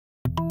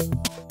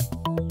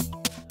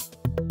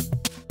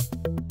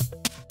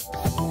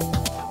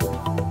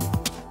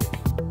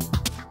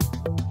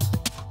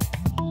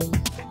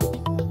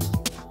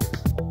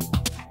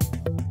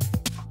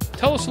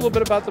us a little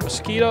bit about the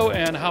Mosquito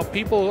and how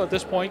people at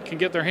this point can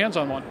get their hands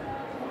on one.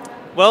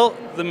 Well,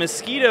 the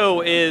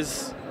Mosquito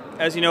is,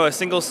 as you know, a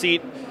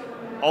single-seat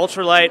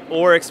ultralight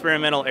or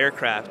experimental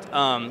aircraft.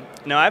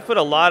 Now, I've put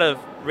a lot of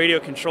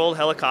radio-controlled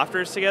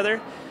helicopters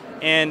together,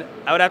 and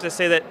I would have to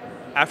say that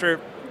after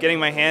getting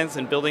my hands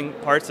and building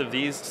parts of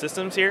these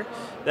systems here,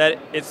 that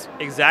it's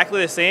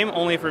exactly the same,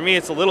 only for me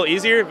it's a little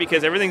easier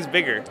because everything's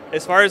bigger.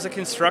 As far as the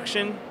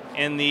construction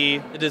and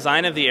the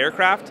design of the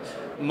aircraft,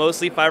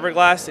 mostly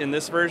fiberglass in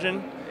this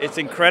version, it's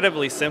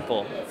incredibly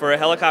simple for a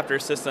helicopter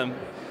system,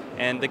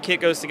 and the kit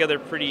goes together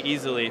pretty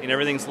easily, and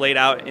everything's laid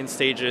out in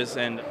stages.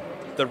 And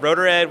the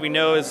rotor head we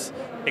know is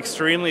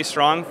extremely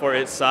strong for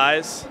its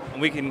size.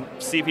 We can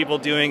see people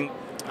doing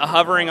a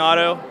hovering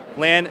auto,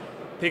 land,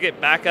 pick it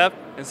back up,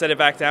 and set it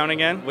back down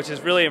again, which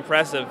is really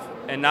impressive,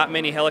 and not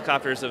many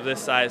helicopters of this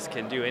size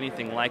can do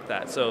anything like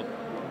that. So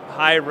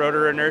high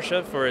rotor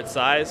inertia for its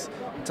size,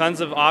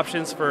 tons of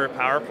options for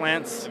power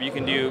plants. You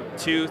can do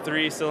 2,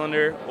 3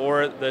 cylinder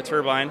or the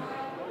turbine.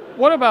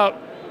 What about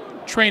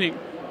training?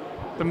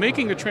 The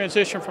making the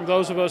transition from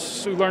those of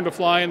us who learn to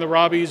fly in the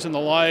Robbies and the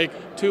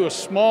like to a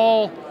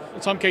small,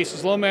 in some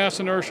cases low mass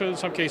inertia, in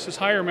some cases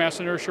higher mass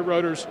inertia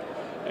rotors,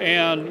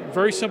 and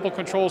very simple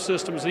control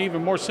systems and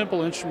even more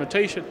simple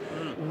instrumentation.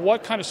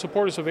 What kind of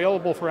support is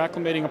available for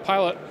acclimating a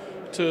pilot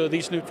to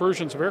these new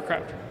versions of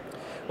aircraft?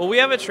 Well, we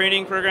have a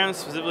training program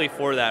specifically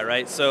for that,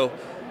 right? So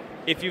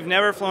if you've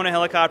never flown a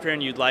helicopter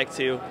and you'd like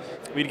to,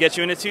 we'd get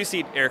you in a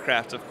 2-seat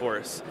aircraft, of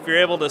course. If you're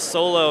able to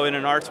solo in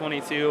an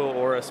R-22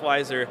 or a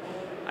Schweizer,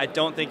 I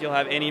don't think you'll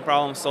have any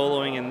problem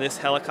soloing in this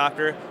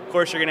helicopter. Of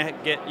course, you're going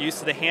to get used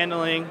to the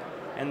handling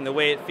and the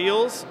way it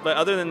feels, but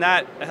other than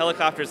that, a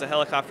helicopter is a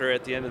helicopter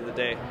at the end of the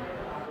day.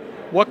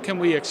 What can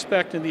we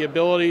expect in the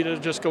ability to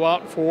just go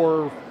out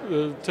for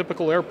the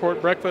typical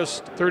airport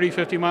breakfast 30,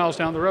 50 miles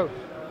down the road?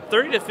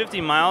 30 to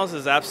 50 miles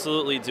is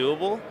absolutely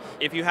doable.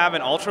 If you have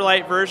an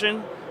ultralight version,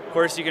 of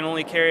course, you can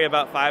only carry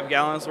about 5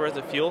 gallons worth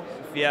of fuel.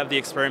 If you have the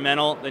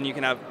experimental, then you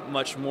can have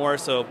much more.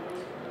 So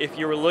if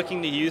you were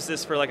looking to use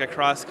this for like a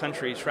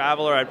cross-country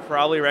traveler, I'd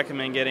probably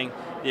recommend getting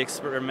the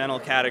experimental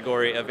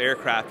category of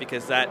aircraft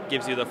because that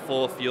gives you the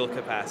full fuel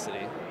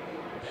capacity.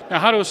 Now,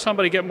 how does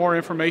somebody get more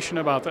information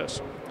about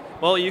this?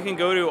 Well, you can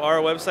go to our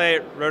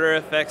website,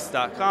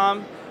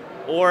 rotorfx.com,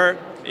 or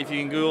if you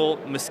can Google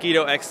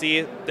Mosquito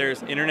XE,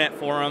 there's internet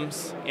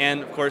forums,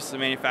 and of course the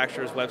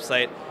manufacturer's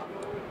website.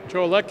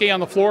 Joe Aletky on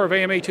the floor of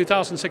AMA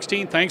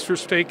 2016. Thanks for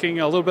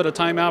taking a little bit of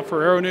time out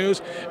for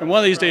Aero-News. And one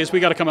of these days, we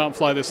got to come out and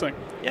fly this thing.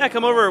 Yeah,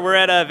 come over. We're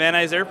at Van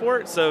Nuys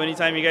Airport, so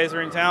anytime you guys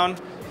are in town,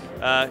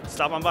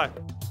 stop on by.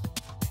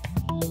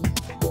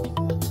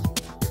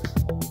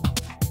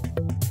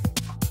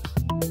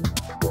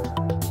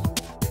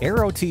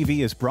 Aero-TV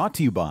is brought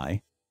to you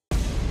by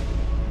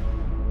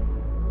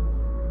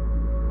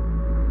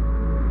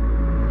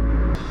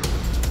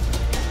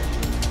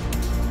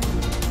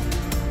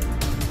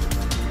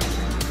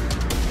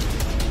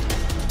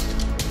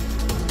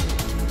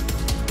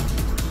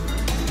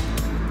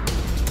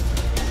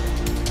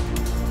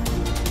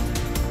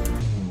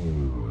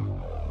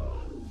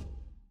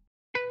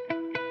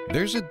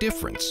There's a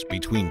difference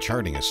between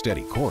charting a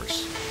steady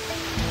course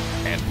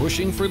and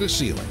pushing for the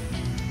ceiling.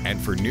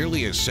 And for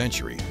nearly a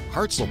century,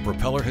 Hartzell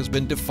Propeller has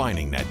been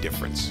defining that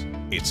difference.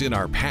 It's in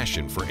our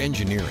passion for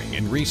engineering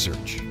and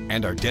research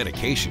and our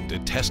dedication to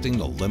testing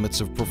the limits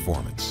of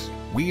performance.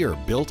 We are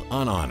built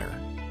on honor.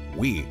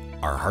 We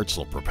are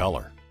Hartzell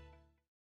Propeller.